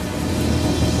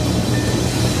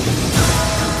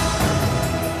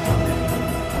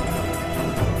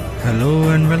Hello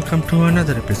and welcome to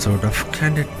another episode of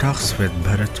Candid Talks with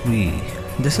Bharat V.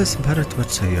 This is Bharat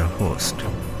Vatsa, your host.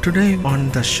 Today on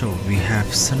the show we have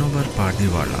Sanobar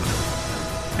Pardiwala,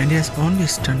 India's only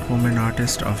stunt woman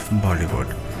artist of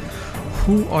Bollywood,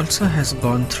 who also has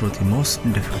gone through the most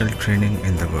difficult training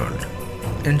in the world,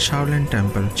 in Shaolin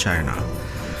Temple, China.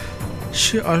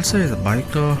 She also is a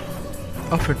biker,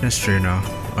 a fitness trainer,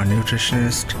 a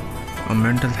nutritionist, a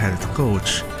mental health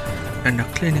coach, and a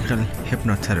clinical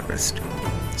hypnotherapist.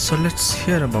 So let's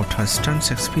hear about her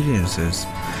stunts experiences,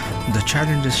 the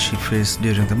challenges she faced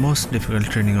during the most difficult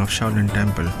training of Shaolin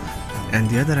Temple, and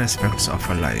the other aspects of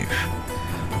her life.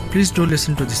 Please do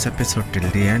listen to this episode till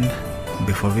the end.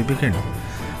 Before we begin,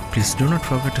 please do not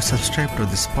forget to subscribe to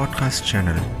this podcast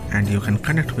channel, and you can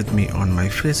connect with me on my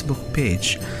Facebook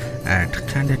page at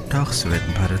Candid Talks with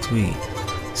Bharat V.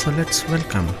 So let's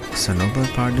welcome Sanobar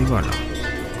Pardiwala.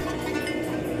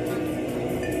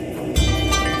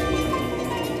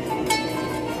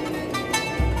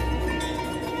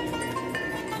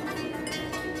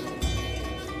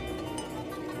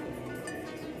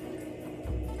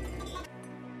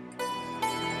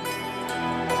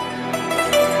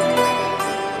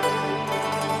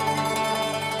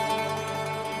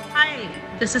 Hi,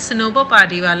 this is Sanobar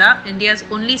Pardiwala, India's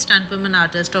only stunt woman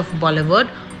artist of Bollywood,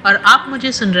 और आप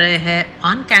मुझे सुन रहे हैं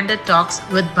on Candid Talks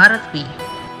with Bharat V.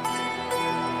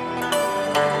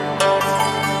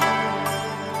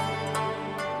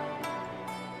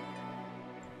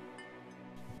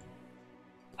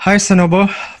 Hi Sanobar,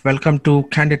 welcome to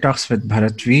Candid Talks with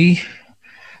Bharat V.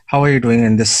 How are you doing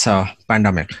in this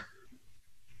pandemic?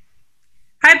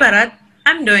 Hi Bharat,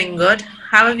 I'm doing good.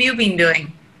 How have you been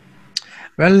doing?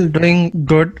 Well, doing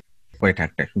good. Quite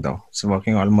hectic though. So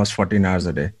working almost 14 hours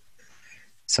a day.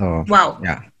 So Wow.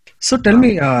 yeah. So tell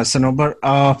me, Sanobar,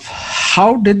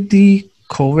 how did the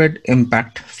COVID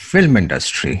impact film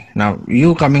industry? Now,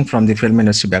 you coming from the film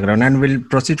industry background, and we'll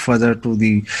proceed further to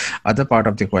the other part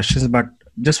of the questions, but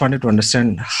just wanted to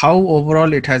understand how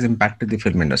overall it has impacted the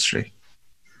film industry.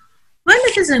 Well,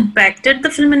 it has impacted the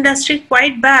film industry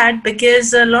quite bad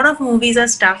because a lot of movies are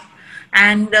stuck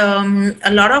and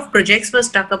a lot of projects were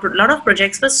stuck up, a lot of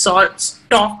projects were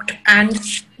stopped. And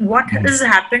what has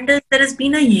happened is there has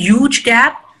been a huge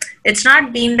gap. It's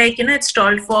not been like, it's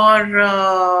stalled for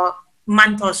a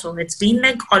month or so. It's been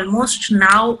like almost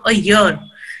now a year.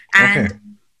 And Okay.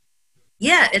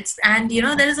 yeah,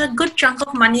 there is a good chunk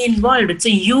of money involved. It's a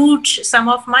huge sum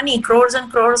of money, crores and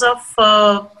crores of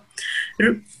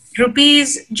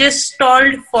rupees just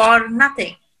stalled for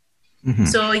nothing.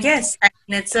 So yes,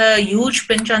 it's a huge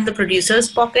pinch on the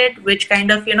producer's pocket, which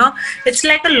kind of, it's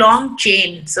like a long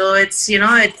chain. So it's,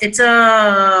 it's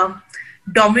a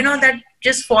domino that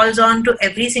just falls on to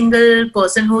every single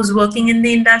person who's working in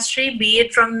the industry, be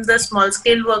it from the small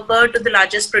scale worker to the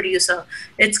largest producer.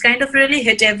 It's kind of really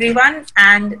hit everyone.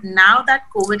 And now that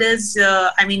COVID is,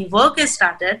 work is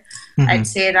started, I'd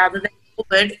say rather than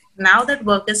COVID, now that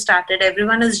work is started,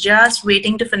 everyone is just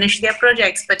waiting to finish their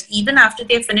projects. But even after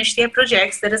they finish their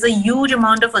projects, there is a huge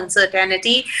amount of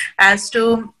uncertainty as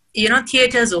to,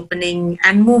 theaters opening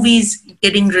and movies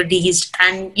getting released,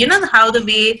 and how the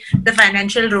way the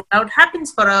financial rollout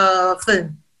happens for a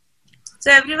film.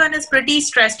 So everyone is pretty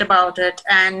stressed about it,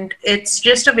 and it's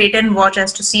just a wait and watch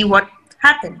as to see what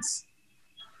happens.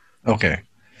 Okay.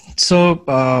 So,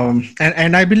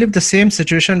 and I believe the same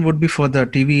situation would be for the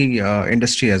TV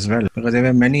industry as well, because there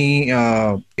were many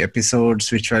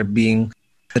episodes which were being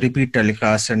repeat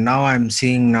telecast, and now I'm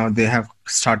seeing now they have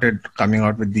started coming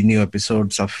out with the new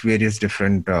episodes of various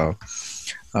different on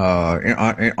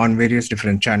various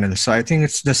different channels. So I think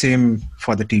it's the same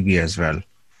for the TV as well.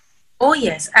 Oh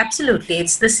yes, absolutely.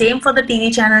 It's the same for the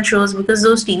TV channel shows, because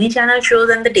those TV channel shows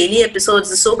and the daily episodes,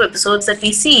 the soap episodes that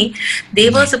we see, they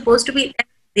were supposed to be,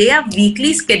 they are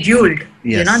weekly scheduled.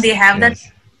 Yes. They have that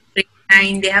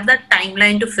timeline, they have that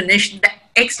timeline to finish the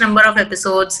X number of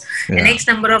episodes and X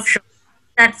number of shows,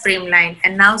 that frame line.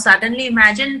 And now suddenly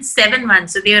imagine 7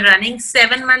 months. So they are running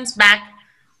 7 months back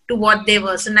to what they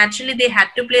were. So naturally they had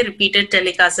to play repeated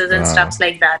telecasts and stuff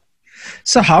like that.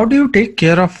 So how do you take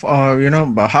care of,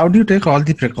 how do you take all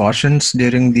the precautions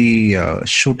during the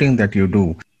shooting that you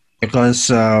do? Because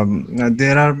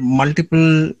there are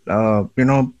multiple,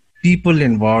 people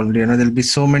involved, there'll be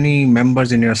so many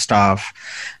members in your staff,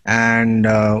 and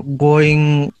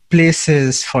going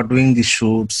places for doing the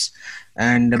shoots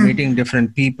and meeting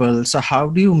different people. So how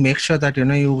do you make sure that,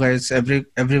 you guys,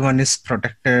 everyone is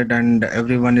protected and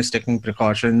everyone is taking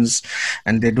precautions,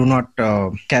 and they do not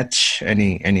catch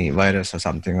any virus or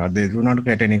something, or they do not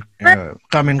get any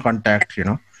come in contact,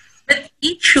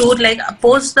 each shoot, like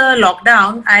post the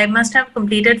lockdown, I must have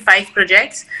completed 5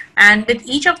 projects, and with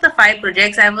each of the 5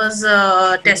 projects, I was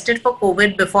tested for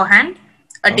COVID beforehand,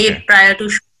 a Okay. day prior to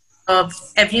shoot.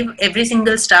 Every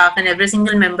single staff and every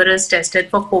single member is tested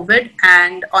for COVID,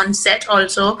 and on set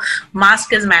also,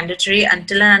 mask is mandatory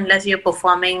until and unless you're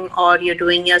performing or you're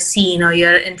doing your scene or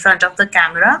you're in front of the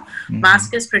camera.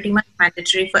 Mask is pretty much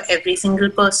mandatory for every single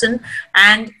person,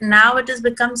 and now it has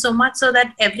become so much so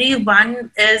that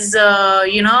everyone is,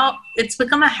 it's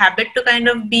become a habit to kind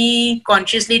of be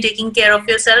consciously taking care of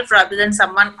yourself rather than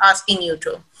someone asking you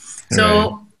to. Right.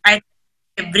 So I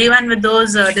everyone with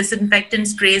those disinfectant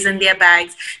sprays in their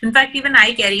bags. In fact, even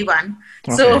I carry one.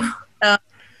 So Okay. uh,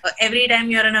 every time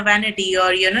you're in a vanity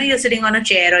or you're sitting on a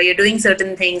chair or you're doing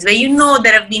certain things where you know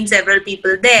there have been several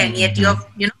people there, and yet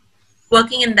you're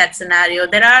working in that scenario,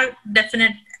 there are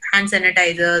definite hand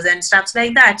sanitizers and stuffs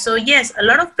like that. So yes, a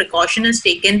lot of precaution is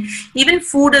taken. Even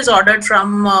food is ordered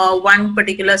from one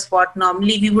particular spot.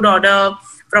 Normally we would order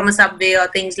from a Subway or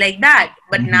things like that,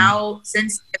 but now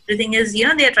since everything is,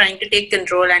 they're trying to take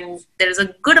control, and there is a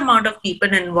good amount of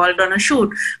people involved on a shoot.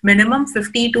 Minimum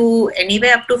 50 to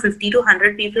anywhere up to 50 to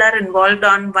 100 people are involved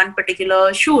on one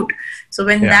particular shoot. So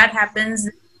when Yeah. that happens,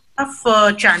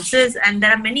 of chances, and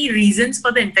there are many reasons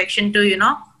for the infection to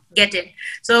get in.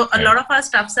 So a lot of our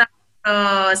stuffs are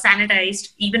sanitized.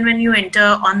 Even when you enter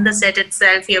on the set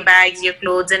itself, your bags, your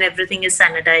clothes, and everything is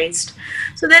sanitized.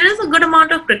 So there is a good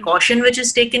amount of precaution which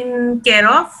is taken care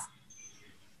of.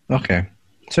 Okay.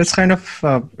 So it's kind of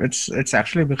it's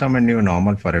actually become a new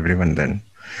normal for everyone then.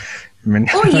 I mean,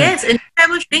 Oh yes, in fact, I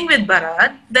was shooting with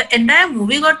Bharat. The entire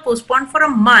movie got postponed for a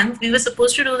month. We were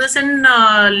supposed to do this in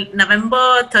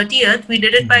November 30th. We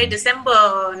did it by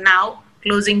December now,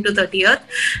 closing to 30th.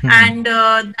 And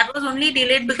that was only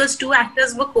delayed because 2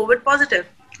 actors were COVID positive.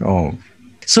 oh.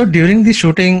 So during the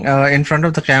shooting in front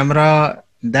of the camera,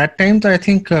 that time I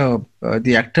think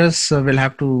the actors will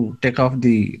have to take off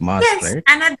the mask, Yes, right?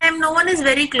 and at them, no one is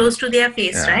very close to their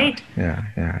face, right?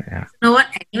 Yeah. No one.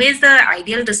 Anyways, the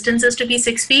ideal distance is to be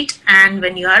 6 feet, and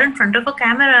when you are in front of a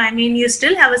camera, I mean, you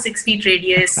still have a 6 feet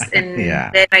radius in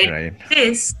Yeah, their right.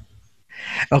 face.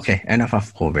 Okay, enough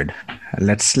of COVID.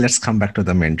 Let's come back to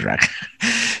the main track.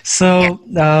 So,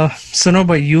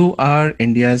 Sunoba, you are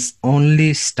India's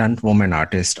only stunt woman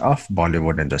artist of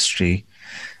Bollywood industry,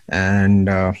 and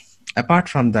apart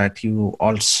from that, you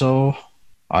also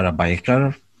are a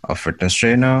biker, a fitness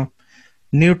trainer,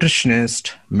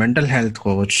 nutritionist, mental health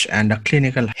coach, and a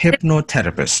clinical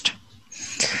hypnotherapist.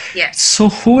 Yes. So,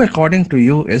 who, according to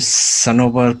you, is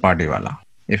Sanobar Padiwala,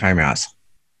 if I may ask?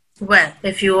 Well,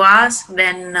 if you ask,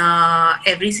 then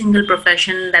every single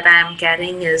profession that I am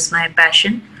carrying is my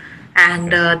passion.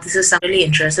 And this is something that really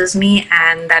interests me,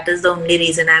 and that is the only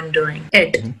reason I'm doing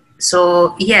it.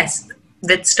 So, yes,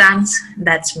 with stunts,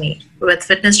 that's me. With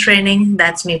fitness training,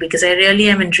 that's me, because I really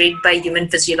am intrigued by human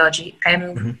physiology.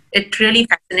 It really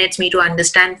fascinates me to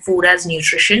understand food as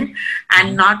nutrition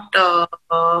and not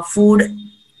food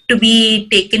to be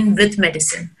taken with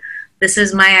medicine. This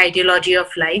is my ideology of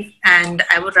life, and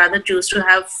I would rather choose to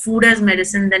have food as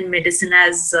medicine than medicine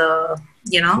as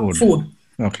food.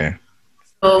 Okay.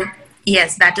 So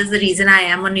yes, that is the reason I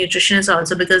am a nutritionist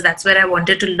also, because that's where I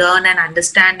wanted to learn and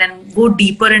understand and go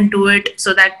deeper into it,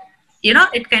 so that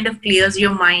it kind of clears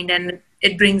your mind and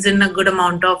it brings in a good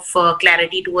amount of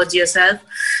clarity towards yourself.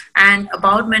 And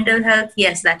about mental health,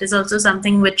 yes, that is also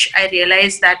something which I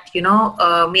realized that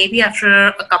maybe after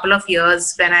a couple of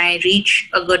years, when I reach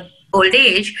a good old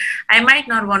age, I might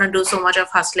not want to do so much of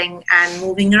hustling and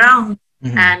moving around.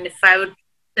 And if I would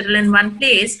settle in one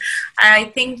place, I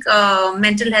think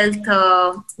mental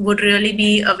health would really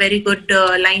be a very good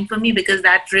line for me, because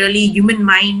that really human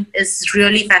mind is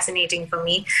really fascinating for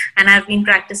me, and I've been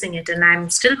practicing it and I'm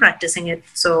still practicing it.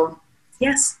 So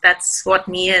yes, that's what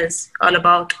me is all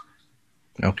about.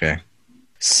 Okay.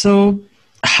 So,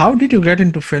 how did you get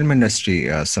into film industry,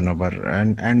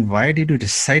 Sanobar, and why did you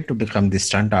decide to become the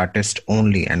stunt artist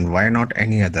only, and why not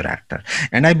any other actor?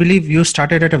 And I believe you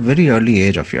started at a very early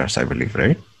age of yours, I believe,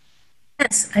 right?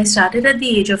 Yes, I started at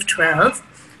the age of 12.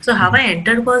 So how I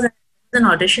entered was an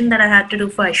audition that I had to do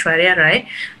for Aishwarya Rai,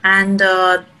 and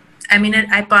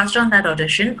I passed on that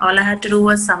audition. All I had to do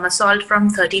was somersault from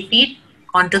 30 feet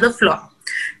onto the floor.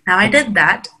 Now I did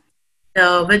that.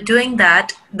 With doing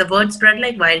that, the word spread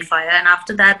like wildfire, and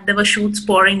after that, there were shoots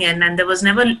pouring in, and there was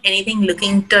never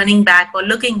anything turning back or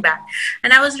looking back.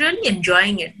 And I was really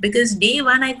enjoying it, because day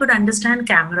one, I could understand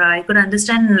camera, I could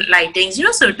understand lightings,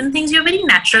 certain things you're very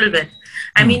natural with.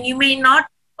 I mean, you may not,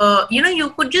 you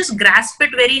could just grasp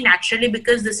it very naturally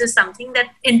because this is something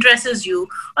that interests you,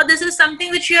 or this is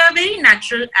something which you are very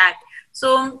natural at.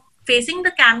 So facing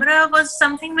the camera was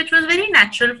something which was very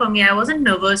natural for me. I wasn't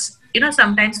nervous.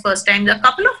 Sometimes first times, a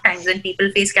couple of times when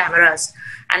people face cameras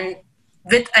and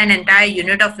with an entire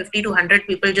unit of 50 to 100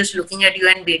 people just looking at you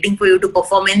and waiting for you to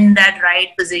perform in that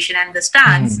right position and the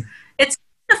stance, it's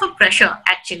kind of a pressure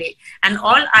actually. And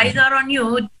all eyes are on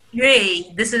you.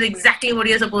 Hey, this is exactly what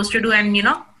you're supposed to do. And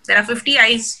there are 50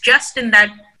 eyes just in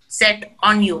that set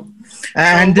on you.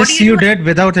 And So this you did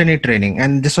without any training,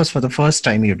 and this was for the first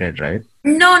time you did, right?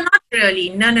 No, not really.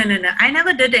 No. I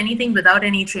never did anything without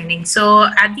any training. So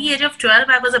at the age of 12,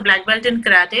 I was a black belt in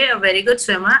karate, a very good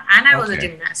swimmer, and I was a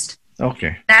gymnast.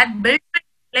 Okay. That built my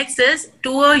reflexes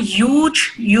to a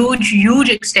huge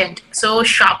extent. So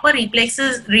sharper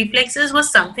reflexes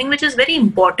was something which is very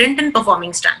important in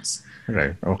performing stunts.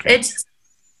 Right. Okay. It's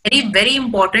very, very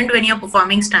important when you're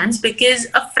performing stunts because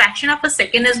a fraction of a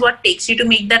second is what takes you to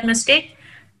make that mistake.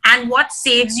 And what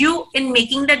saves you in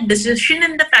making that decision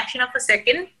in the fraction of a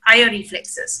second are your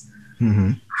reflexes.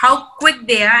 Mm-hmm. How quick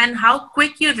they are and how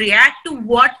quick you react to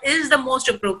what is the most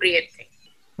appropriate thing.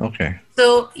 Okay.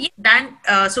 So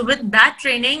so with that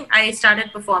training, I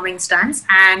started performing stunts,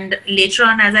 and later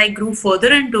on, as I grew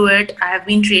further into it, I have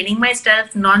been training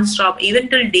myself non-stop. Even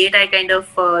till date, I kind of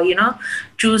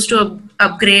choose to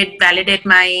upgrade, validate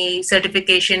my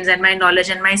certifications and my knowledge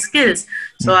and my skills.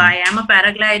 So I am a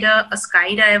paraglider, a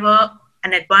skydiver,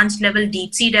 an advanced level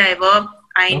deep sea diver.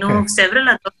 I know several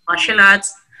other martial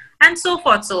arts, and so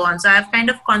forth, so on. So I've kind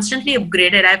of constantly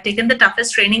upgraded. I've taken the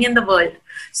toughest training in the world.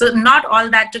 So not all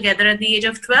that together at the age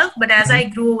of 12, but as I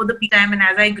grew over the time and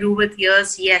as I grew with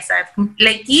years, yes,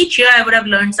 each year I would have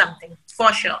learned something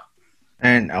for sure.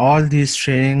 And all these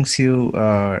trainings you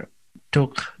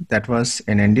took, that was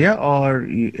in India, or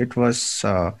it was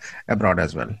abroad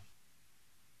as well?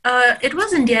 It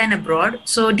was India and abroad.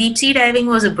 So deep sea diving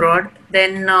was abroad.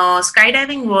 Then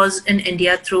skydiving was in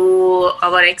India through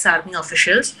our ex-army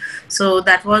officials. So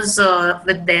that was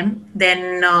with them.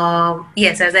 Then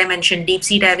yes, as I mentioned, deep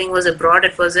sea diving was abroad.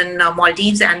 It was in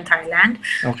Maldives and Thailand.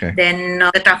 Okay. Then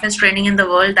the toughest training in the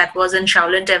world, that was in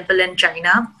Shaolin Temple in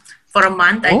China. For a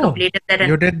month, I completed that.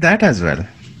 You did that as well?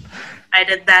 I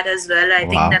did that as well. I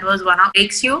think that was one of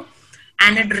takes you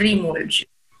and it remolds you.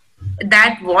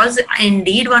 That was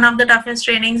indeed one of the toughest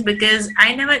trainings because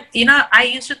I never, I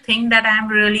used to think that I'm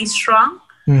really strong,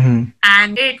 and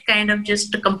it kind of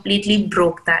just completely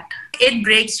broke that. It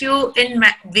breaks you in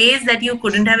ways that you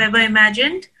couldn't have ever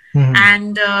imagined,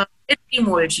 and it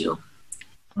remolds you.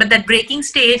 But that breaking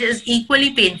stage is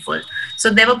equally painful.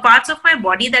 So there were parts of my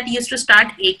body that used to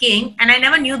start aching, and I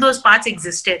never knew those parts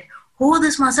existed. Oh,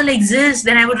 this muscle exists.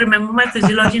 Then I would remember my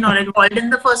physiology knowledge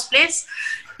in the first place.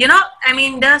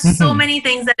 There's so many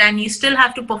things that, and you still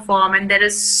have to perform, and there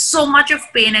is so much of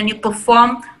pain, and you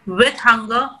perform with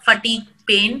hunger, fatigue,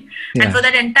 pain. Yeah. And for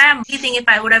that entire thing, if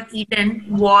I would have eaten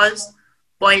was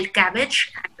boiled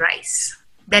cabbage and rice.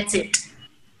 That's it.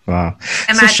 Wow.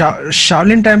 So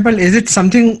Shaolin Temple, is it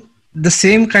something, the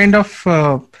same kind of,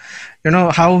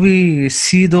 how we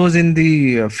see those in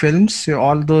the films,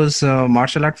 all those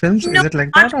martial art films? No, is it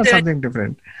like that or something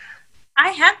different? I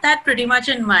have that pretty much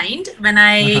in mind when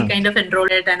I kind of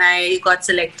enrolled it and I got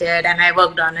selected and I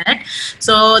worked on it.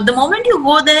 So the moment you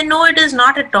go there, no, it is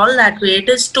not at all that way. It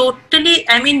is totally,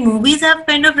 movies have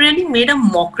kind of really made a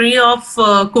mockery of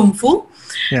Kung Fu.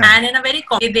 Yeah. And in a very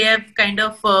they have kind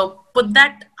of put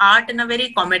that art in a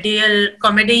very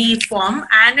comedy form,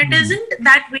 and it isn't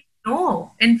that way.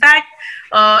 No, in fact,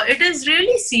 it is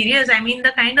really serious.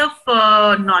 The kind of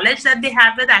knowledge that they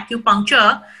have with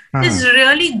acupuncture is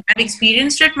really, I've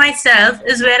experienced it myself,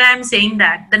 is where I'm saying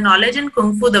that. The knowledge in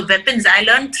Kung Fu, the weapons, I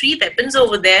learned 3 weapons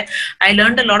over there. I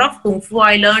learned a lot of Kung Fu.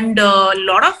 I learned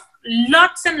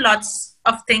lots and lots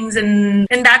of things in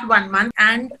that 1 month,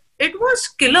 and it was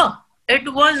killer.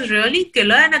 It was really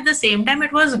killer, and at the same time,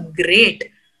 it was great.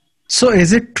 So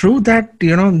is it true that,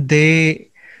 they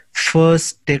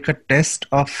first take a test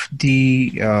of the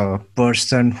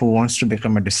person who wants to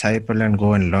become a disciple and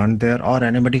go and learn there, or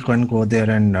anybody can go there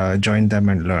and join them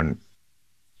and learn?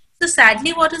 So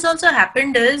sadly, what has also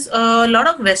happened is a lot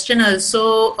of Westerners,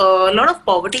 so a lot of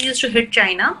poverty used to hit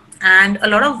China, and a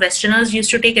lot of Westerners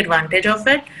used to take advantage of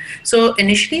it. So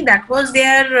initially, that was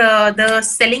their the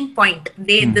selling point.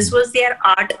 This was their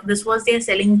art. This was their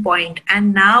selling point,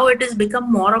 and now it has become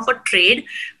more of a trade,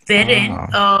 wherein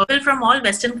people from all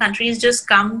Western countries just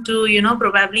come to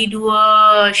probably do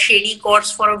a shady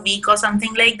course for a week or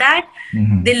something like that.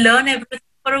 They learn everything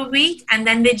for a week, and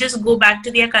then they just go back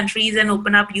to their countries and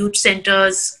open up youth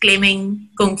centers claiming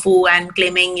kung fu and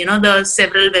claiming, the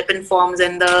several weapon forms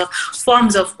and the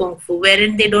forms of kung fu,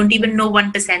 wherein they don't even know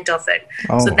 1% of it.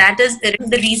 So Oh. that is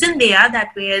the reason they are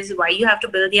that way, is why you have to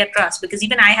build their trust, because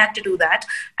even I had to do that.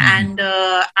 And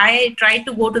I tried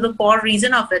to go to the core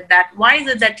reason of it, that why is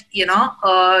it that,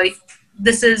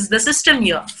 this is the system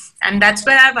here. And that's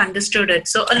where I've understood it.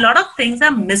 So a lot of things are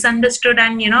misunderstood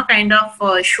and, kind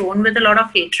of shown with a lot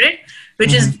of hatred,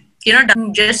 which is,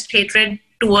 done just hatred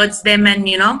towards them and,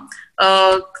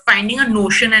 finding a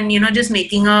notion and, just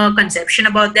making a conception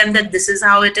about them that this is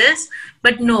how it is.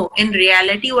 But no, in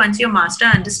reality, once your master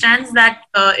understands that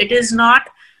it is not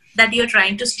that you're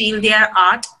trying to steal their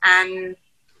art and,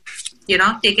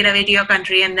 take it away to your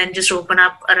country and then just open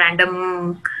up a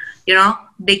random,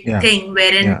 big thing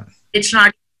wherein it's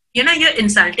not, you're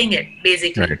insulting it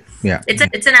basically. Right. Yeah.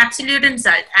 It's an absolute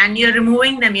insult, and you're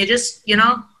removing them. You're just,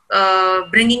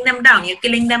 bringing them down. You're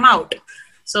killing them out.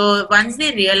 So once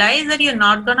they realize that you're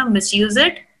not going to misuse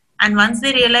it, and once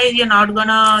they realize you're not going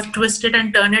to twist it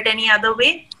and turn it any other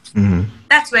way,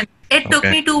 that's when it took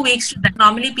me 2 weeks to that.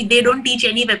 Normally, they don't teach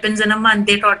any weapons in a month.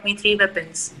 They taught me 3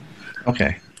 weapons.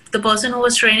 Okay. The person who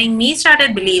was training me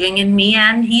started believing in me,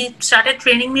 and he started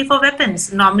training me for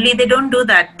weapons. Normally, they don't do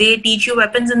that. They teach you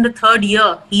weapons in the 3rd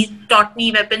year. He taught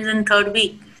me weapons in 3rd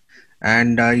week.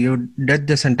 And you did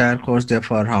this entire course there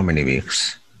for how many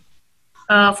weeks?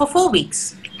 For 4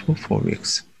 weeks. For 4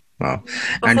 weeks. Wow.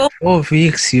 And 4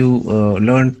 weeks you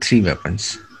learned 3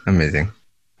 weapons. Amazing.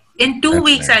 In 2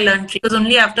 weeks, I learned 3. Because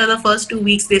only after the first 2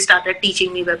 weeks, they started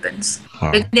teaching me weapons.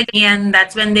 Wow. And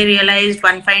that's when they realized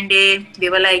one fine day, they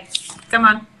were like, come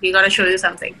on, we got to show you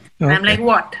something. And I'm like,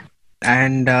 what?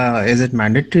 And is it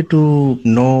mandatory to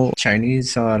know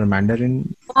Chinese or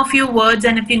Mandarin? A few words,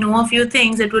 and if you know a few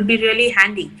things, it would be really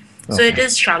handy. So it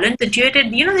is Shaolin situated,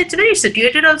 it's very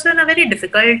situated also in a very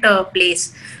difficult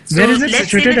place. So where is it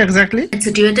situated exactly? It's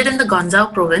situated in the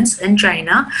Guangzhou province in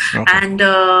China. And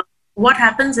what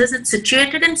happens is it's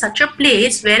situated in such a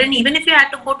place wherein even if you had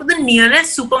to go to the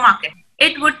nearest supermarket,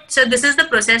 so this is the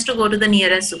process to go to the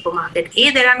nearest supermarket.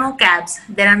 There are no cabs,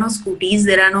 there are no scooties,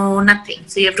 there are no nothing.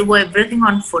 So you have to go everything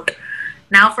on foot.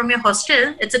 Now from your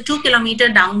hostel, it's a 2-kilometer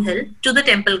downhill to the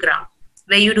temple ground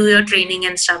where you do your training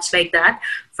and stuff like that.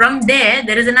 From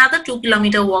there is another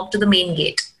 2-kilometer walk to the main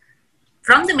gate.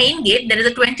 From the main gate, there is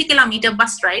a 20-kilometer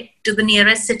bus ride to the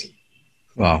nearest city,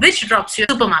 which drops you at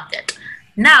the supermarket.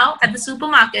 Now, at the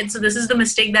supermarket, so this is the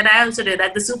mistake that I also did.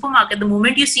 At the supermarket, the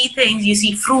moment you see things, you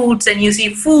see fruits and you see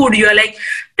food, you're like,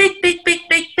 pick, pick, pick,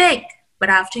 pick, pick. But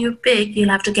after you pick, you'll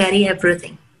have to carry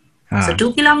everything. So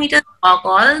 2 kilometers walk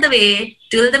all the way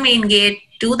to the main gate,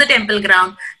 to the temple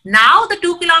ground. Now the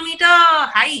 2-kilometer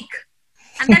hike.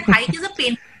 And that hike is a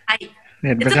painful hike.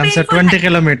 It becomes a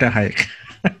 20-kilometer hike.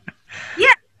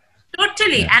 Yeah,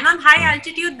 totally. And on high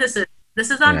altitude, this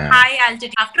is on high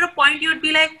altitude. After a point, you would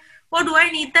be like, oh, do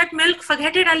I need that milk?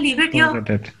 Forget it. I'll leave it here.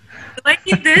 Do I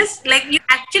need this? Like, you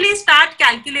actually start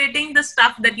calculating the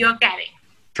stuff that you're carrying.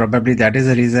 Probably that is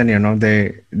the reason,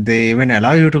 they even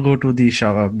allow you to go to the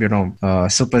shop,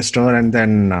 superstore, and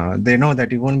then they know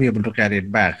that you won't be able to carry it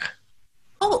back.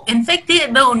 Oh, in fact,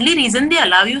 the only reason they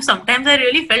allow you, sometimes I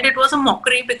really felt it was a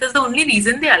mockery, because the only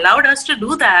reason they allowed us to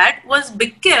do that was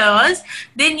because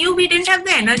they knew we didn't have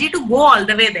the energy to go all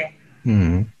the way there.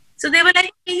 So they were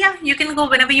like, yeah, you can go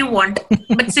whenever you want.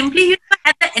 But simply you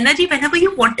had the energy whenever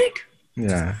you wanted.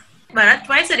 Yeah. But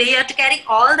twice a day, you have to carry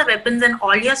all the weapons and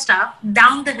all your stuff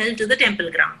down the hill to the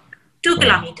temple ground. 2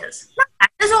 kilometers. Now, that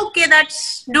is okay.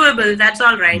 That's doable. That's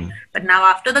all right. But now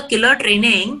after the killer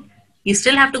training, you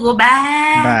still have to go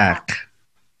back.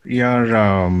 Your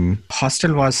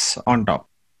hostel was on top.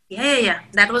 Yeah.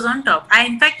 That was on top. I,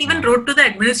 in fact, even wrote to the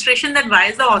administration that why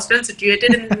is the hostel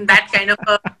situated in that kind of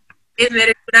a place where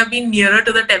it could have been nearer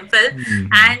to the temple.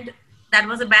 And that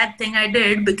was a bad thing I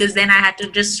did, because then I had to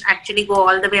just actually go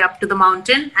all the way up to the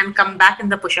mountain and come back in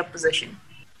the push-up position.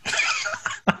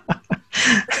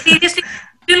 Seriously,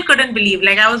 still couldn't believe.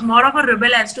 Like, I was more of a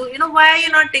rebel as to, why are you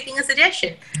not taking a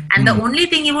suggestion? And the only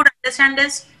thing you would understand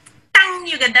is, tang,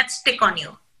 you get that stick on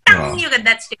you. Tang, you get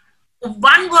that stick.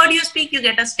 One word you speak, you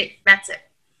get a stick. That's it.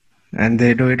 And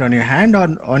they do it on your hand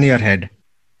or on your head?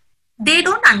 They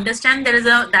don't understand there is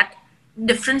that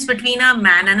difference between a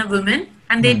man and a woman,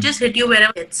 and they just hit you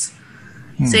wherever it hits.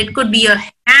 So it could be a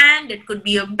hand, it could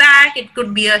be a back, it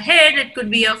could be a head, it could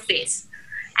be a face.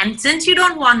 And since you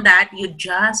don't want that, you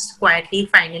just quietly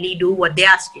finally do what they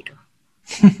ask you to.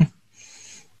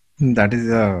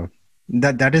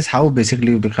 That is how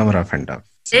basically you become rough and tough.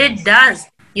 It does.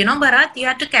 Bharat, you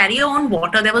had to carry your own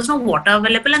water. There was no water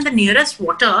available, and the nearest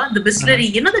water, the Uh-huh.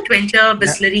 Bisleri, the 20 Yeah,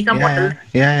 Bisleri ka yeah, bottle,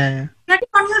 yeah, yeah, yeah, you had it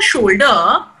on your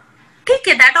shoulder.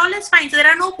 Okay, that all is fine. So there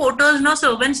are no porters, no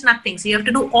servants, nothing. So you have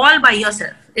to do all by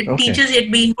yourself. yeah. It Okay. teaches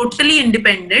it being totally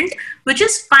independent, which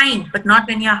is fine, but not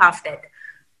when you're half dead.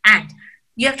 And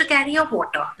you have to carry your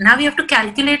water. Now you have to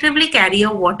calculatively carry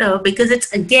your water because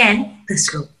it's again the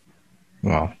slope.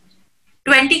 Wow.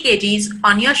 20 kgs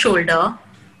on your shoulder,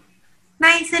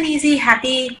 nice and easy,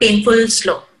 happy, painful,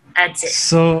 slow. That's it.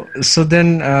 So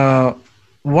then,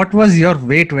 what was your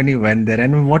weight when you went there,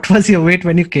 and what was your weight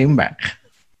when you came back?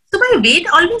 So my weight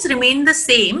always remained the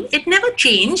same. It never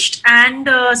changed, and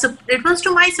so it was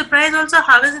to my surprise also.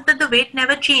 How is it that the weight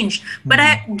never changed? But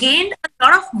I gained a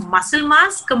lot of muscle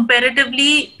mass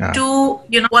comparatively Yeah. to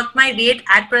what my weight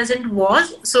at present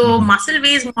was. So muscle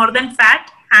weighs more than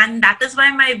fat, and that is why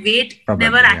my weight Probably,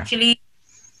 never yeah. actually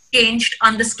changed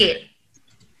on the scale.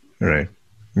 Right.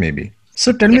 Maybe.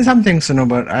 So tell me something,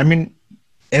 Sanobar. I mean,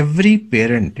 every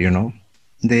parent,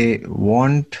 they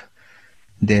want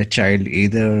their child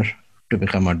either to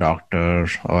become a doctor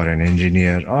or an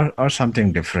engineer or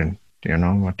something different,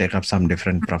 or take up some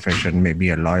different profession, maybe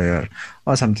a lawyer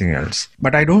or something else.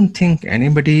 But I don't think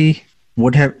anybody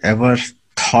would have ever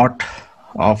thought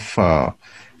of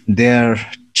their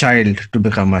child to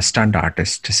become a stunt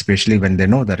artist, especially when they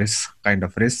know there is kind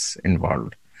of risks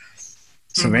involved.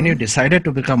 So when you decided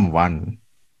to become one,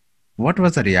 what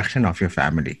was the reaction of your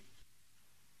family?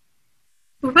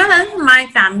 Well, my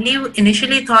family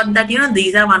initially thought that,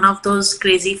 these are one of those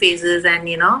crazy phases and,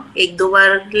 ek do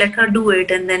bar let her do it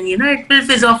and then, it will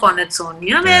fizz off on its own.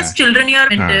 Whereas children,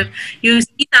 you're inventive, you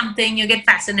see something, you get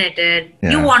fascinated,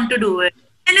 you want to do it,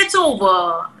 and it's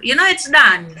over. It's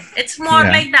done. It's more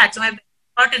like that. So my parents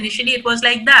thought initially it was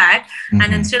like that.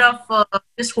 And instead of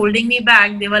just holding me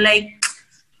back, they were like,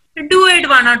 do it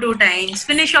 1 or 2 times,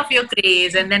 finish off your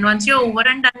craze, and then once you're over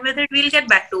and done with it, we'll get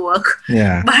back to work.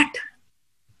 Yeah. But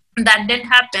that didn't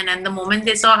happen, and the moment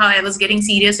they saw how I was getting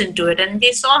serious into it and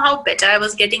they saw how better I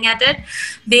was getting at it,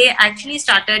 they actually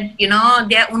started,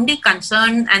 their only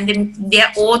concern and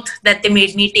their oath that they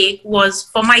made me take was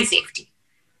for my safety.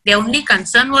 Their only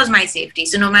concern was my safety.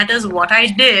 So no matter what I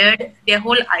did, their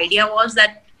whole idea was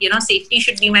that, safety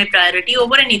should be my priority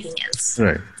over anything else.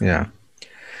 Right. Yeah.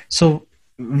 So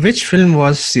which film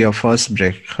was your first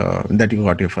break, that you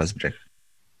got your first break?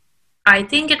 I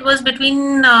think it was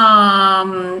between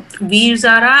Veer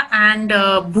Zara and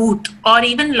Bhoot, or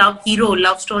even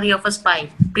Love Story of a Spy,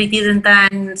 Preeti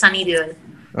Zinta and Sunny Deol.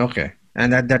 Okay.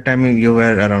 And at that time you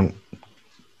were around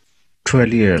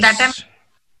 12 years. That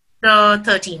time,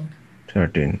 13.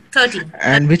 13.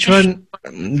 And which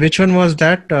one was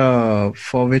that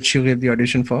for which you gave the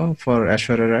audition for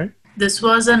Aishwarya Rai? This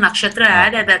was a Nakshatra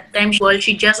ad. At that time,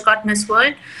 she just got Miss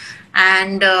World.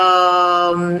 And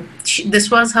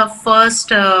this was her first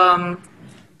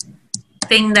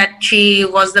thing that she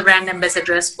was the brand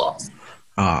ambassadress for.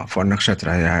 For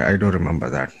Nakshatra. I do remember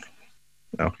that.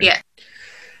 Okay. Yeah.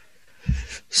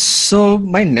 So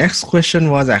my next question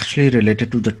was actually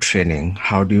related to the training.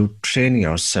 How do you train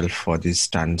yourself for these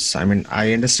stunts? I mean,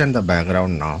 I understand the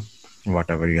background now,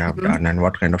 whatever you have done and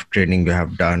what kind of training you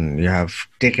have done, you have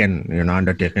taken,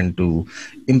 undertaken to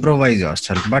improvise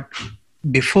yourself. But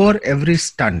before every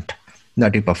stunt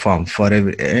that you perform for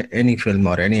any film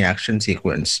or any action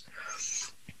sequence,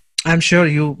 I'm sure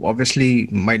you obviously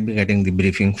might be getting the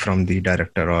briefing from the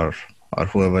director or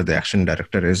whoever the action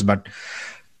director is. But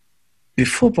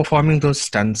before performing those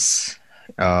stunts,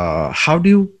 how do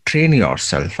you train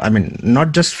yourself? I mean,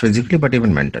 not just physically, but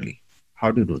even mentally.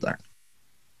 How do you do that?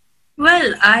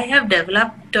 Well, I have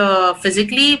developed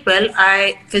physically. Well,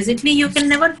 physically you can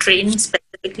never train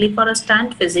specifically for a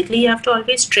stunt. Physically, you have to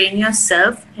always train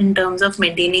yourself in terms of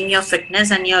maintaining your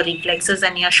fitness and your reflexes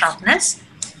and your sharpness.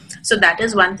 So that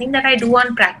is one thing that I do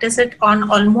and practice it on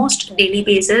almost daily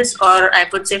basis, or I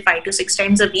would say 5 to 6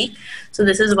 times a week. So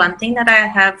this is one thing that I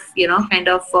have, kind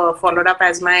of followed up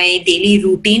as my daily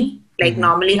routine. Like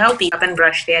normally how people up and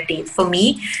brush their teeth. For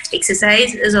me,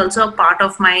 exercise is also a part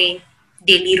of my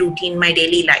daily routine, my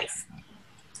daily life.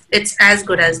 It's as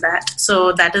good as that.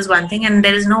 So that is one thing. And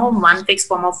there is no one fixed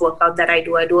form of workout that I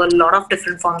do. I do a lot of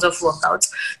different forms of workouts.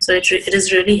 So it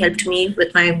has really helped me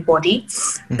with my body.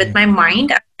 With my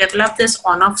mind, I've developed this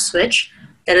on-off switch.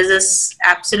 There is this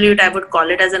absolute, I would call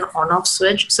it as an on-off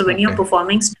switch. So when you're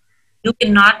performing, you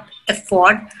cannot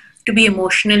afford to be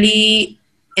emotionally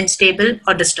unstable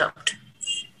or disturbed.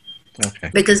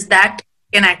 Okay. Because that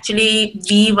can actually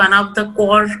be one of the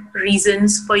core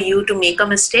reasons for you to make a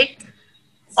mistake,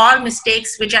 or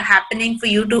mistakes which are happening for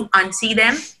you to unsee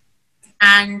them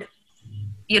and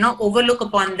overlook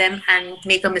upon them and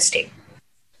make a mistake.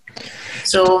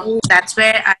 So that's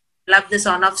where I love this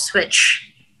on-off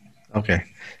switch. Okay.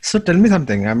 So tell me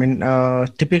something. I mean,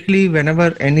 typically,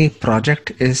 whenever any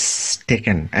project is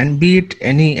taken, and be it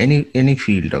any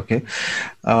field, okay,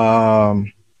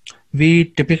 um, we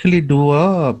typically do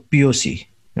a POC,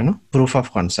 proof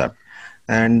of concept,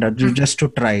 and just to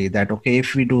try that. Okay,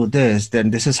 if we do this,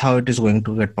 then this is how it is going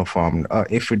to get performed.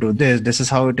 If we do this, this is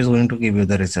how it is going to give you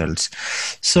the results.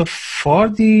 So for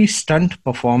the stunt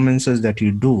performances that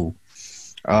you do.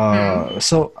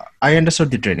 So I understood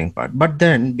the training part, but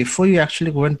then before you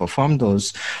actually go and perform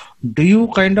those, do you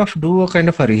kind of do a kind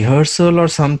of a rehearsal or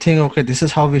something? Okay, this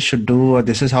is how we should do, or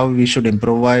this is how we should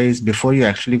improvise before you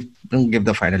actually give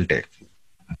the final take.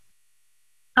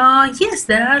 Yes,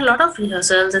 there are a lot of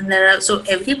rehearsals, and so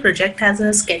every project has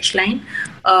a sketch line,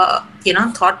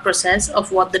 thought process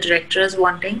of what the director is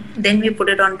wanting. Then we put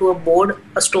it onto a board,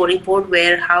 a storyboard,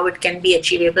 where how it can be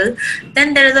achievable.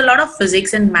 Then there is a lot of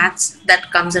physics and maths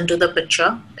that comes into the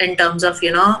picture in terms of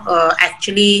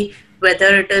actually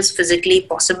whether it is physically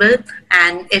possible,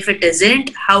 and if it isn't,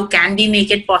 how can we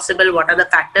make it possible? What are the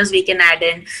factors we can add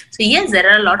in? So yes, there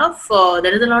is a lot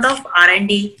of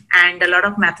R&D and a lot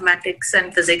of mathematics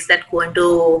and physics that go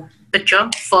into picture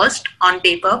first on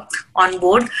paper, on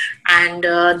board, and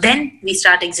then we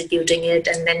start executing it,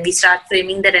 and then we start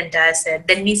framing that entire set.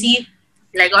 Then we see,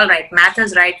 like, all right, math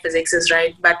is right, physics is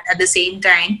right, but at the same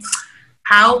time,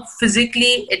 how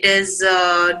physically it is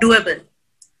doable.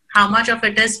 How much of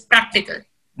it is practical,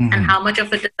 and how much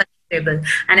of it is achievable,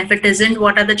 and if it isn't,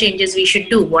 what are the changes we should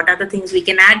do, what are the things we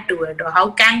can add to it, or how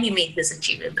can we make this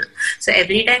achievable. So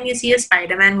every time you see a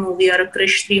Spider-Man movie or a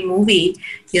Krish 3 movie,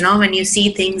 when you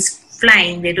see things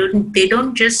flying, they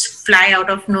don't just fly out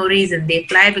of no reason. They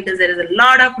fly because there is a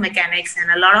lot of mechanics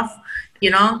and a lot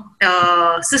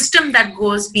of system that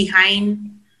goes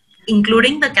behind,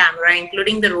 including the camera,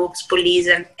 including the ropes, pulleys,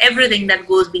 and everything that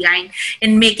goes behind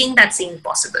in making that scene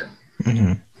possible.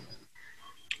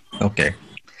 Okay.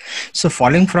 So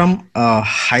falling from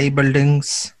high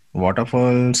buildings,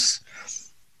 waterfalls,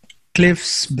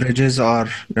 cliffs, bridges, or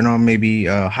maybe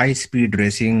high speed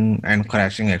racing and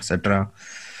crashing, etc.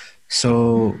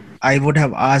 So I would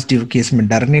have asked you कि इसमें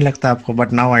डर नहीं लगता आपको,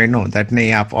 but now I know that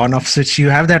नहीं, आप on off switch, you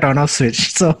have that on off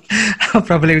switch, so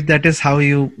probably that is how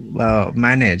you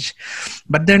manage.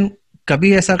 But then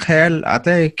कभी ऐसा ख्याल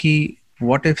आता है कि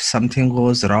what if something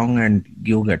goes wrong and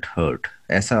you get hurt?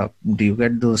 ऐसा, do you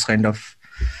get those kind of?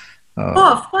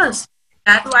 Oh, of course.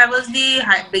 That I was the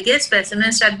biggest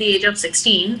pessimist at the age of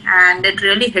 16, and it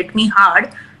really hit me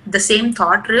hard. The same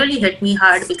thought really hit me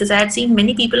hard because I had seen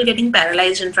many people getting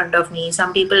paralyzed in front of me.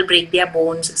 Some people break their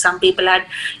bones. Some people had,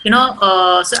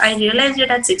 so I realized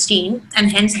it at 16,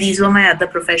 and hence these were my other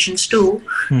professions too.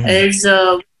 Is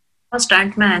a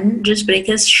stuntman just break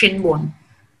his shin bone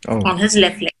on his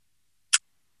left leg,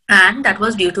 and that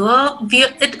was due to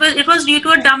it was due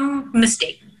to a dumb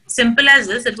mistake. Simple as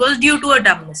this, it was due to a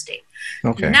dumb mistake.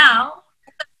 Okay. Now,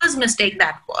 the first mistake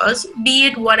that was, be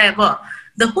it whatever,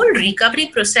 the whole recovery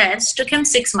process took him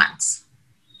 6 months.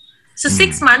 So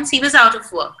 6 months he was out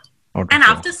of work.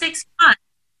 After 6 months,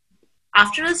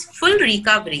 after his full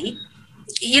recovery,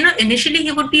 initially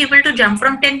he would be able to jump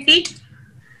from 10 feet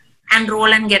and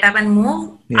roll and get up and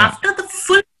move. Yeah. After the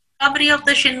full recovery of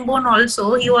the shin bone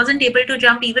also, he wasn't able to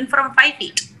jump even from 5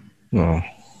 feet. Oh.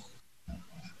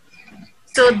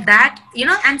 So that,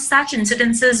 and such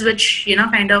incidences which,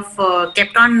 kind of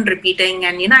kept on repeating,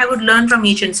 and, I would learn from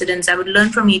each incident. I would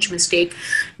learn from each mistake,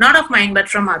 not of mine, but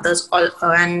from others.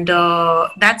 And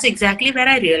that's exactly where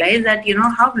I realized that,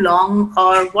 how long,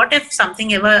 or what if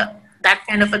something ever, that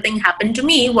kind of a thing happened to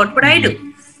me, what would I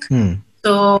do?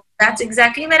 So that's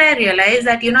exactly where I realized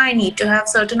that, I need to have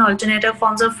certain alternative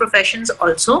forms of professions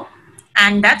also.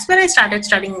 And that's where I started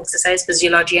studying exercise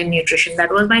physiology and nutrition.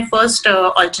 That was my first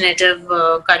alternative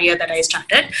career that I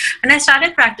started. And I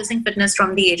started practicing fitness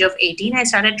from the age of 18. I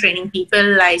started training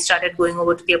people. I started going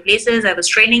over to their places. I was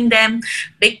training them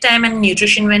big time, and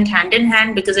nutrition went hand in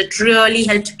hand because it really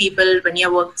helped people when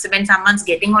someone's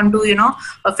getting onto,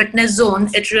 a fitness zone,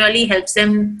 it really helps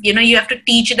them. You have to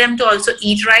teach them to also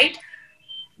eat right,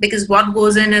 because what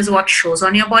goes in is what shows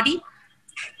on your body.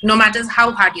 No matter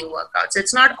how hard you work out. So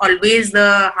it's not always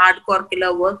the hardcore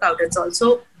killer workout. It's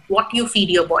also what you feed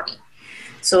your body.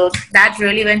 So that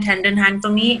really went hand in hand for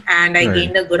me. And I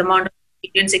gained a good amount of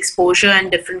experience, exposure,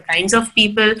 and different kinds of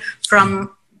people,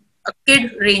 from a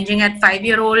kid ranging at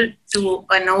 5-year-old to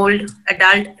an old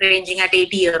adult ranging at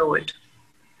 80-year-old.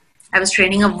 I was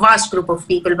training a vast group of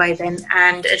people by then.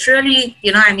 And it really,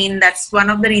 that's one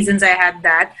of the reasons I had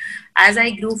that. As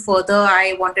I grew further,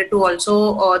 I wanted to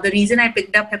also, the reason I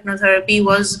picked up hypnotherapy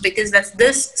was because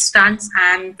this stunts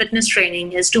and fitness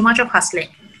training is too much of hustling.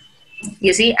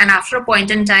 You see, and after a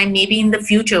point in time, maybe in the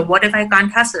future, what if I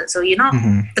can't hustle? So,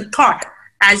 the thought,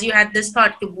 as you had this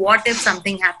thought, what if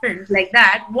something happens like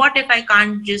that? What if I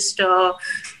can't just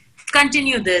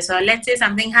continue this? Or let's say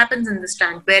something happens in the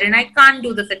stunt wherein I can't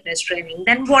do the fitness training,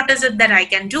 then what is it that I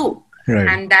can do? Right.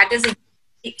 And that is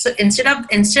so instead of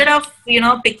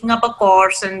picking up a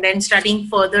course and then studying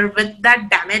further with that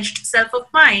damaged self of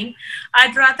mine,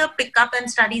 I'd rather pick up and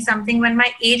study something when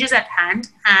my age is at hand.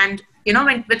 And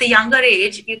with a younger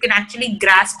age, you can actually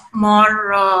grasp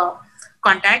more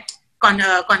context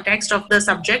of the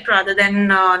subject rather than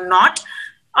not.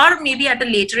 Or maybe at a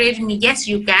later age, yes,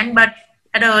 you can, but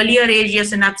at an earlier age, your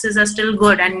synapses are still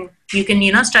good and you can,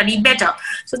 study better.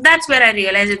 So that's where I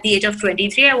realized at the age of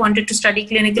 23, I wanted to study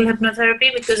clinical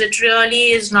hypnotherapy, because it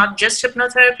really is not just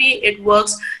hypnotherapy. It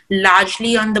works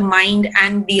largely on the mind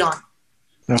and beyond.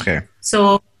 Okay.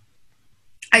 So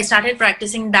I started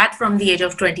practicing that from the age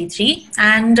of 23.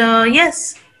 And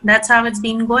yes, that's how it's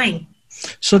been going.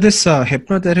 So this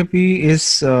hypnotherapy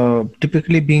is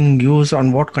typically being used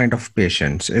on what kind of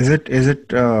patients? Is it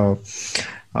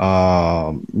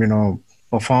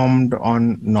performed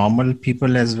on normal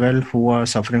people as well who are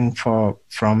suffering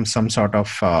from some sort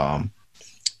of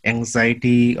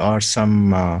anxiety or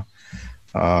some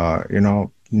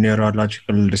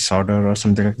neurological disorder or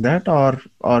something like that,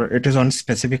 or it is on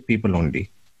specific people only?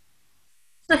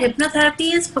 So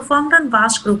hypnotherapy is performed on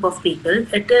vast group of people.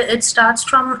 It starts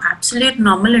from absolute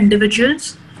normal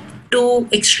individuals to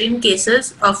extreme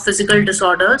cases of physical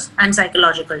disorders and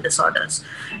psychological disorders.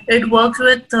 It works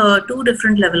with two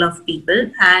different level of people,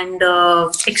 and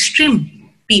extreme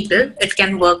people it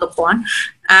can work upon.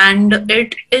 And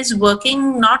it is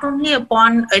working not only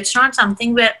upon, it's not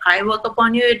something where I work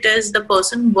upon you, it is the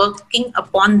person working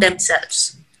upon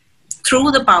themselves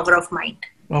through the power of mind.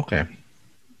 Okay.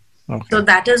 So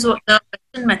that is what the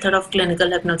method of clinical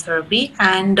hypnotherapy.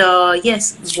 And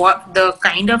yes, what the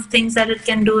kind of things that it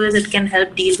can do is it can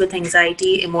help deal with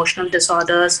anxiety, emotional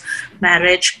disorders,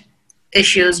 marriage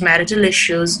issues, marital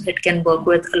issues. It can work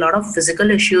with a lot of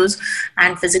physical issues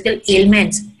and physical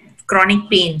ailments, chronic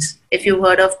pains. If you've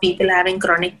heard of people having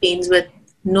chronic pains, with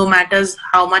no matters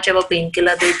how much of a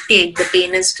painkiller they take, the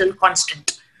pain is still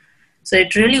constant. So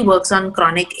it really works on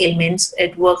chronic ailments.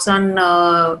 It works on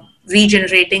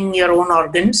regenerating your own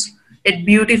organs. It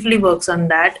beautifully works on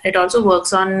that. It also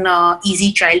works on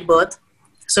easy childbirth.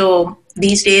 So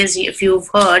these days, if you've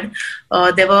heard,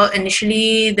 there were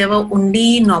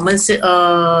only normal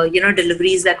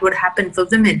deliveries that would happen for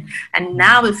women, and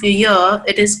now if you hear,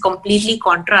 it is completely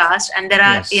contrast, and there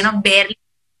are barely,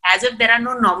 as if there are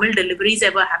no normal deliveries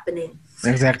ever happening.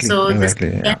 Exactly. So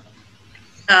exactly.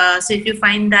 so if you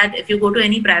find that if you go to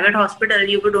any private hospital,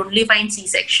 you would only find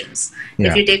C-sections. Yeah.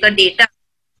 If you take a data,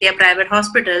 their private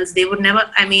hospitals, they would never,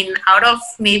 out of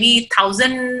maybe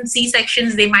 1,000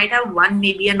 C-sections, they might have one,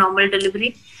 maybe a normal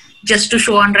delivery, just to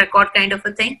show on record kind of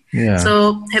a thing. Yeah.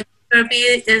 So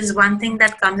hypnotherapy is one thing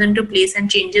that comes into place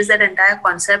and changes that entire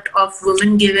concept of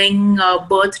women giving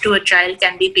birth to a child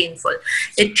can be painful.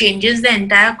 It changes the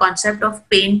entire concept of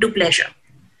pain to pleasure.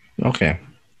 Okay.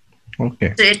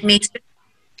 So it makes it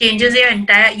changes your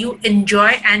entire, you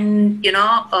enjoy and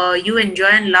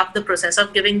love the process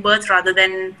of giving birth rather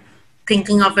than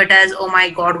thinking of it as, oh my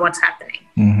God, what's happening.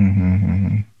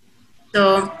 Mm-hmm.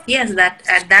 So yes,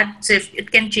 so if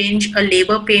it can change a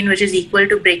labor pain which is equal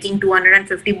to breaking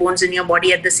 250 bones in your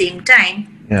body at the same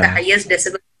time, the highest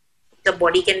decibel the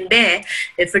body can bear,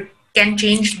 if it can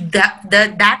change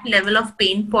that level of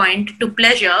pain point to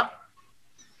pleasure,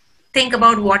 think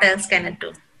about what else can it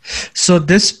do. So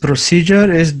this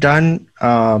procedure is done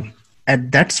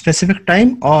at that specific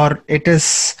time, or it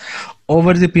is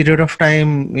over the period of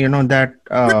time, that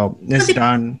is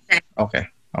done? Okay.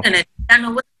 And it's done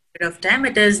over the period of time.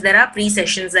 There are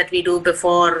pre-sessions that we do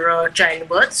before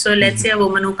childbirth. So let's say a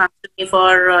woman who comes to me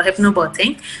for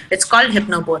hypnobirthing, it's called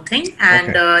hypnobirthing.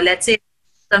 And let's say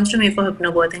comes to me for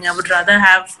hypnobirthing, I would rather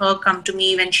have her come to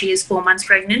me when she is 4 months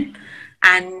pregnant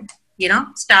and,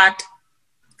 start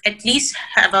at least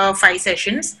have 5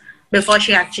 sessions before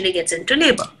she actually gets into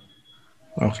labor.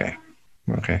 Okay.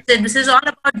 So this is all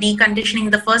about deconditioning.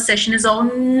 The first session is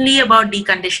only about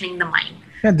deconditioning the mind.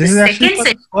 Yeah, this is actually for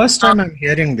the first time I'm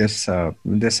hearing this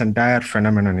entire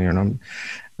phenomenon,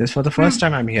 This for the first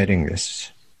time I'm hearing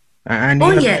this. And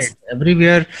yes. Right,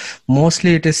 everywhere,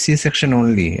 mostly it is C-section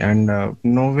only, and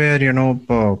nowhere,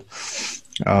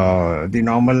 the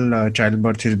normal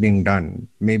childbirth is being done,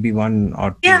 maybe 1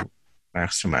 or 2 Yeah.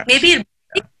 max to max. Maybe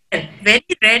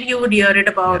very rare you would hear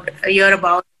about.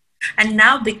 And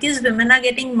now, because women are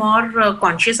getting more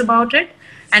conscious about it,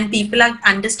 and people are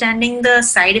understanding the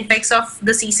side effects of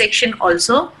the C-section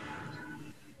also,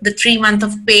 the 3 month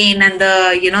of pain and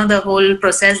the whole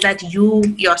process that you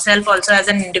yourself also as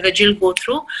an individual go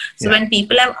through. So Yeah. when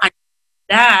people have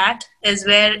that is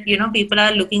where people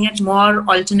are looking at more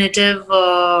alternative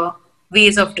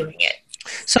ways of doing it.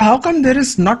 So how come there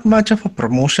is not much of a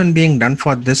promotion being done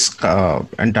for this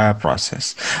entire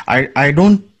process? I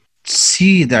don't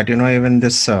see that, even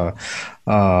this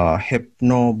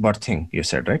hypnobirthing, you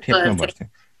said, right? Hypnobirthing.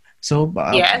 So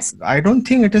Yes. I don't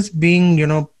think it is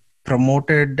being,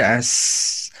 promoted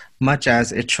as much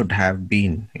as it should have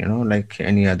been, like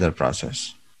any other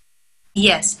process.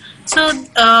 Yes. So,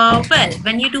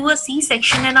 when you do a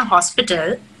C-section in a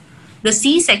hospital, the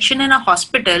C-section in a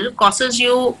hospital costs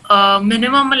you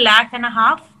minimum $1.5 lakh.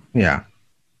 Yeah.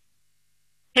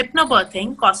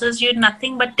 Hypnobirthing costs you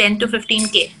nothing but 10 to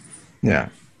 15K. Yeah.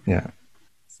 Yeah.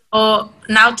 So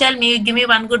now tell me, give me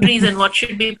one good reason what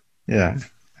should be. Yeah.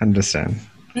 Understand.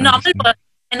 Normal birth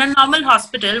in a normal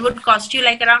hospital would cost you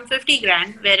like around 50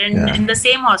 grand, wherein in the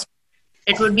same hospital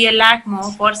it would be $1 lakh more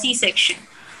for C-section.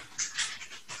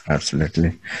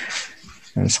 Absolutely.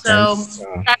 So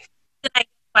that's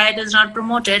why it is not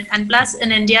promoted. And plus,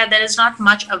 in India, there is not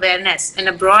much awareness. In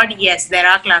abroad, yes, there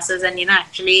are classes, and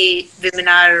actually, women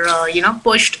are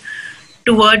pushed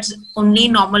towards only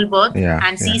normal birth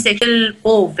and C-section.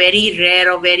 Oh, very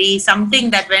rare or very something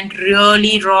that went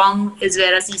really wrong is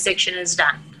where a C-section is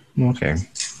done. Okay.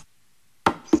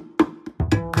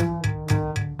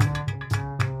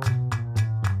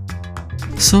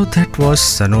 So that was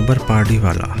Sanobar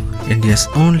Pardiwala, India's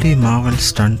only Marvel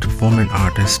stunt woman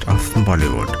artist of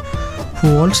Bollywood,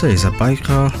 who also is a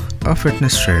biker, a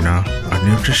fitness trainer, a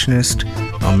nutritionist,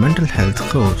 a mental health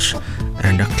coach,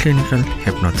 and a clinical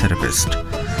hypnotherapist.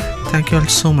 Thank you all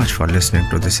so much for listening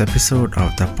to this episode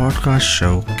of the podcast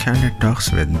show Candid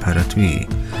Talks with Bharat V.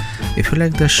 If you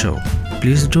like the show,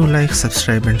 please do like,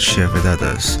 subscribe, and share with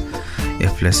others.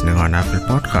 If listening on Apple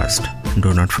Podcast,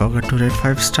 do not forget to rate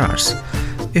 5 stars.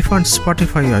 If on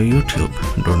Spotify or YouTube,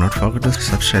 do not forget to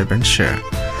subscribe and share.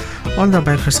 All the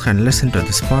bikers can listen to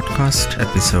this podcast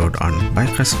episode on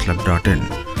bikersclub.in.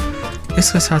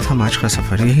 इसके साथ हम आज का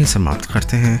सफ़र यहीं समाप्त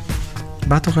करते हैं.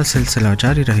 बातों का सिलसिला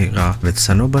जारी रहेगा with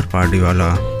Sanobar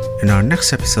Pardiwala in our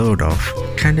next episode of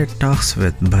Candid Talks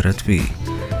with Bharat V.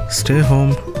 Stay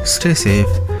home, stay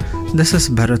safe. This is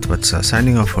Bharat Vatsa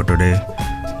signing off for today.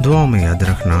 दुआओं में याद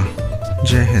रखना.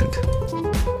 जय हिंद.